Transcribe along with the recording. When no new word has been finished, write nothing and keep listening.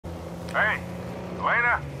Hey,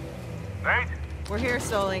 Elena? Nate? We're here,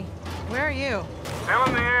 Sully. Where are you? Still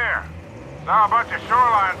in the air. Saw a bunch of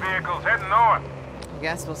shoreline vehicles heading north. I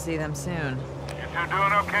guess we'll see them soon. You two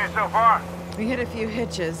doing okay so far? We hit a few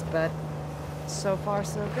hitches, but so far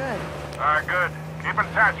so good. Alright, good. Keep in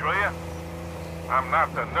touch, will you? I'm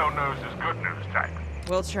not the no-news is good news type.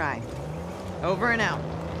 We'll try. Over and out.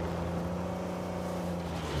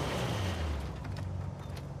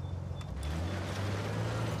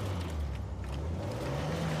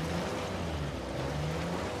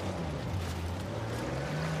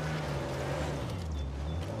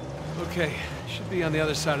 Okay, should be on the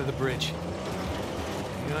other side of the bridge.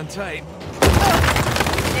 Hang on tight.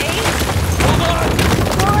 Nate? Hold on!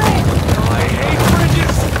 Oh, I hate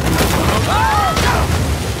bridges! Oh,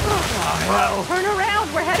 hell! Turn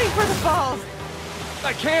around! We're heading for the falls!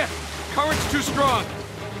 I can't! Current's too strong!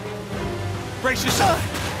 Brace yourself!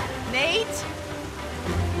 Nate?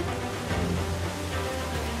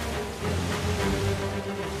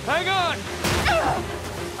 Hang on!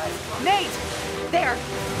 Nate! There!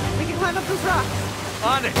 We can climb up those rocks!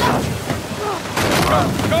 On it! Go!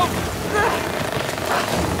 Go!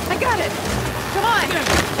 I got it! Come on!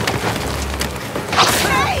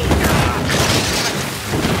 Hey!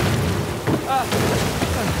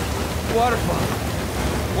 Waterfall!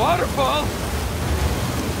 Waterfall!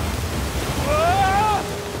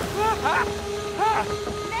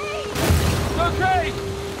 Nate! Okay!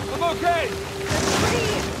 I'm okay!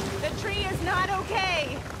 The tree is not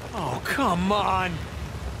okay! Oh, come on!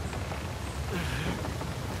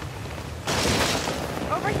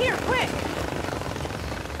 Over here, quick!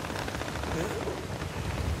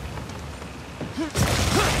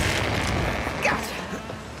 Gotcha!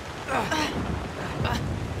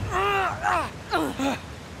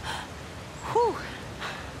 Whew.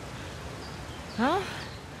 Huh?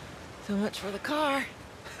 So much for the car.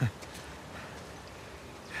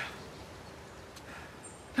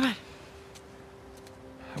 Come on.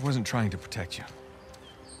 I wasn't trying to protect you.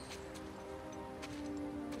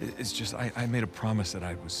 It's just, I made a promise that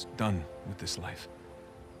I was done with this life.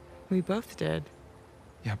 We both did.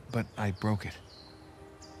 Yeah, but I broke it.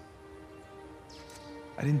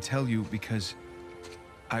 I didn't tell you because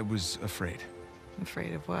I was afraid.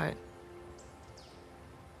 Afraid of what?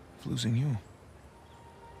 Of losing you.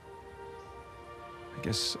 I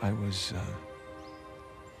guess I was,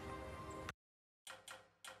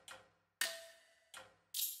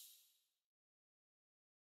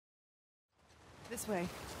 This way.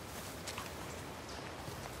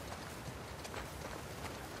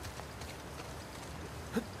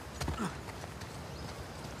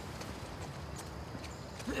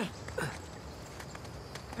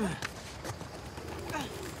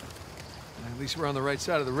 at least we're on the right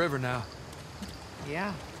side of the river now.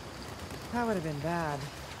 Yeah. That would have been bad.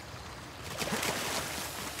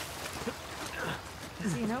 I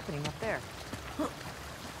see an opening up there.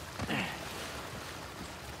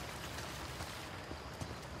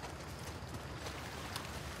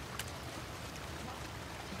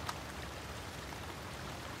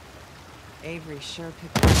 Avery sure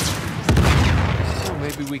picked up. Well,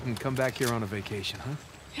 maybe we can come back here on a vacation, huh?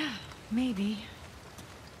 Yeah, maybe.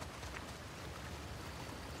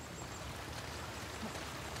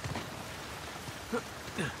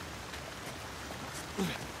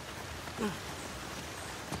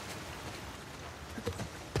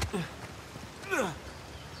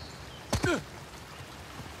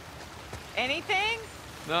 Anything?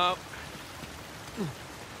 No.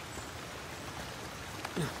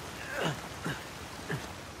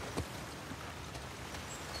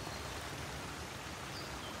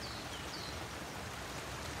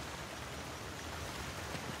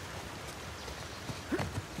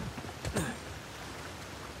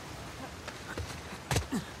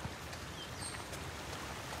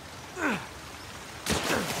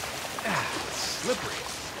 Slippery.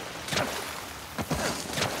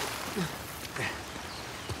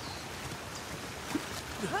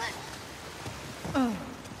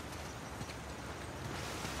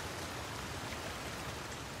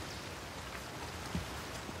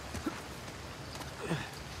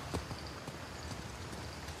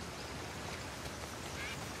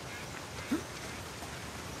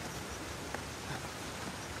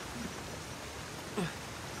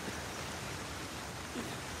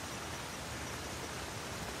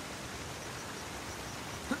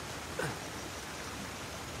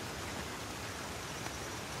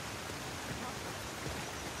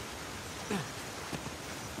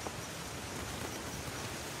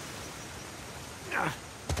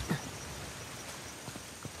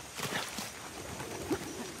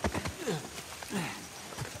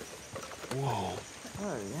 Whoa.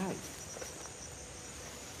 Oh, nice.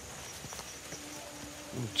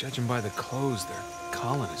 Well, judging by the clothes, they're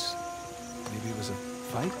colonists. Maybe it was a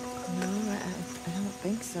fight? No, I don't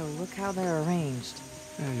think so. Look how they're arranged.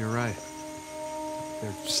 Yeah, you're right.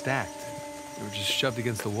 They're stacked. They were just shoved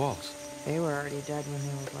against the walls. They were already dead when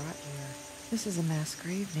they were brought here. This is a mass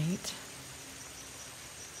grave, Nate.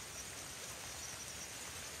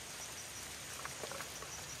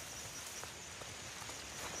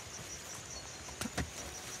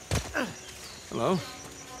 Hello?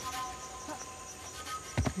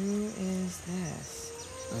 Who is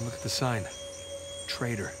this? Now look at the sign.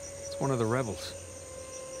 Traitor. It's one of the rebels.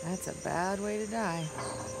 That's a bad way to die.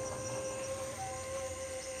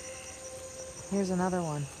 Here's another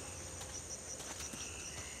one.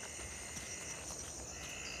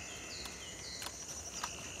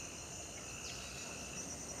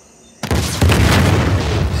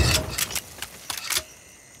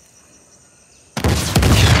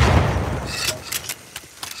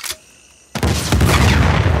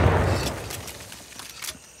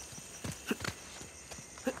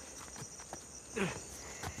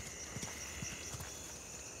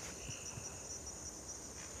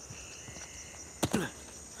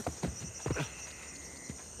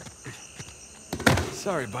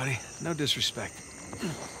 Sorry, buddy. No disrespect.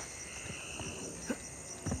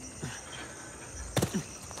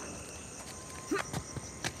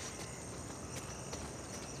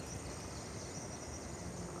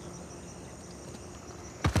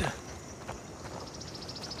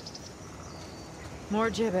 More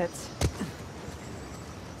gibbets.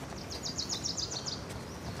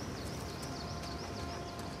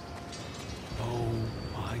 Oh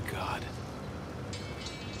my God.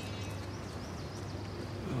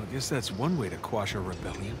 Well, I guess that's one way to quash a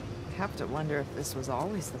rebellion. I have to wonder if this was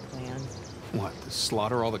always the plan. What, to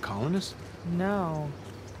slaughter all the colonists? No.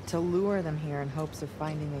 To lure them here in hopes of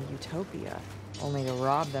finding a utopia, only to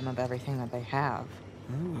rob them of everything that they have.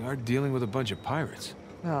 Well, we are dealing with a bunch of pirates.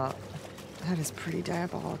 Well, that is pretty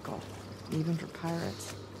diabolical, even for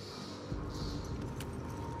pirates.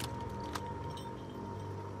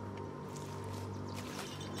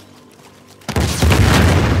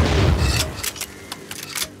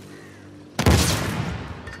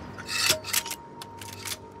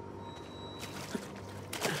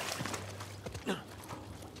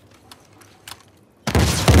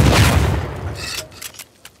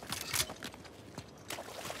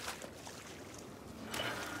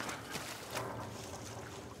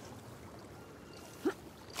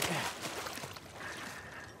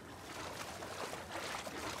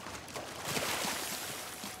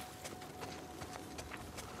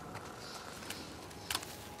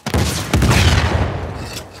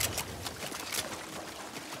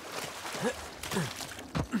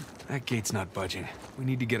 That gate's not budging. We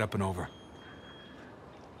need to get up and over.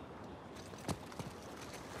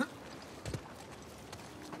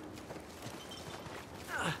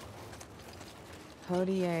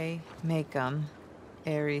 Hodie mecum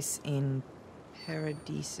eris in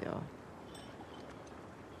paradiso.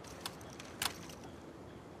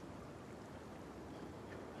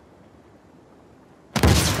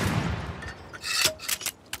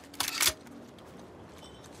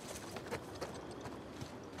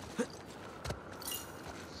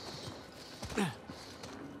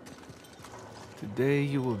 Today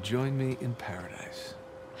you will join me in paradise.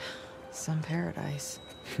 Some paradise.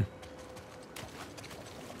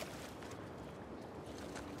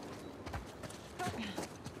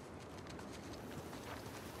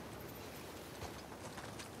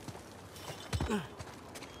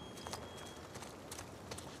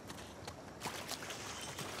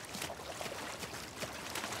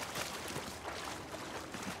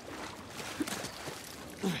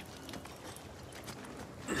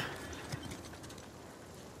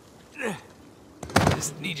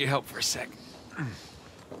 Just need your help for a sec.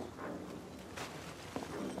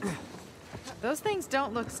 Those things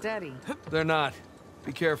don't look steady. They're not.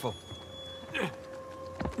 Be careful.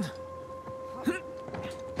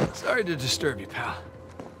 Sorry to disturb you, pal.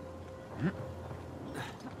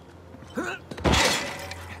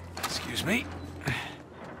 Excuse me.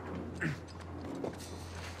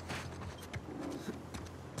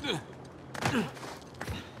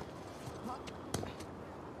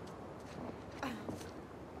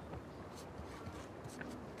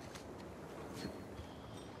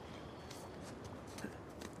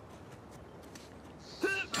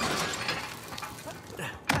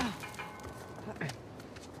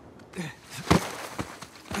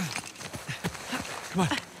 Come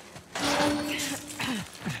on.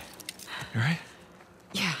 You all right?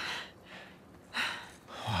 Yeah.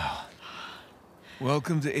 Wow.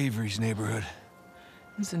 Welcome to Avery's neighborhood.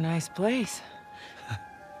 It's a nice place.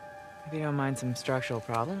 If you don't mind some structural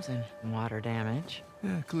problems and water damage.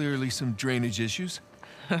 Yeah, clearly some drainage issues.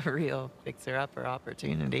 A real fixer-upper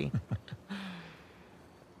opportunity.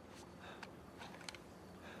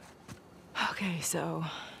 Okay, so...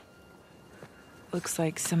 looks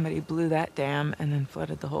like somebody blew that dam and then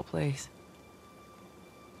flooded the whole place.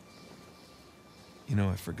 You know,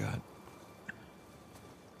 I forgot.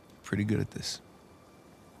 Pretty good at this.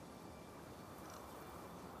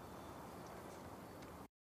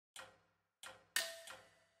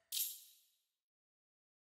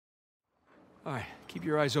 All right, keep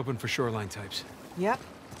your eyes open for shoreline types. Yep.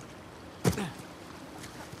 There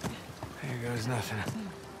goes nothing.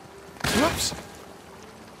 Whoops!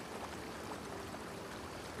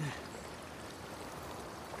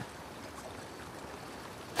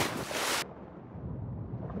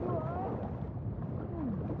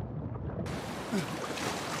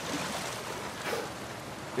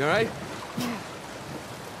 You all right?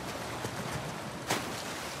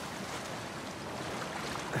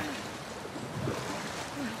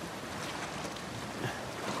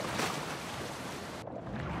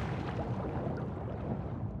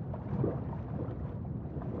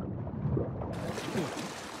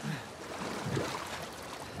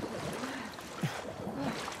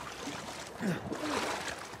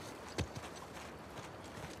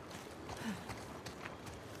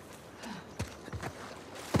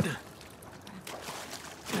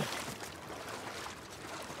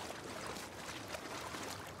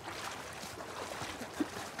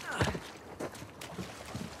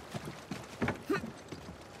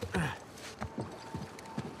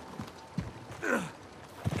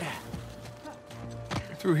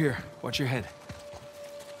 Through here. Watch your head.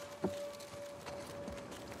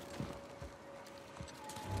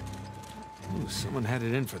 Ooh, someone had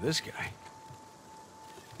it in for this guy.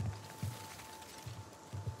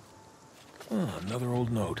 Oh, another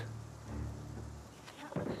old note.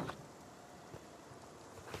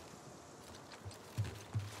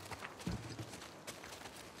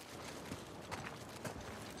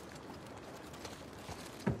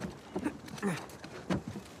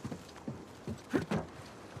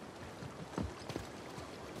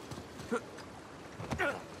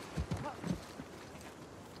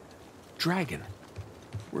 Dragon.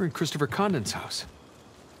 We're in Christopher Condon's house.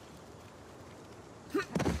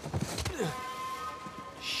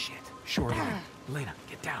 Shit. Shoreline. Elena,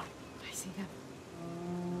 get down. I see them.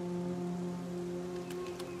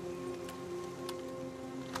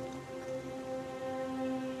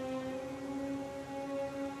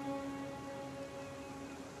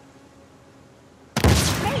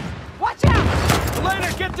 Hey! Watch out!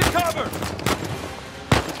 Elena, get to cover!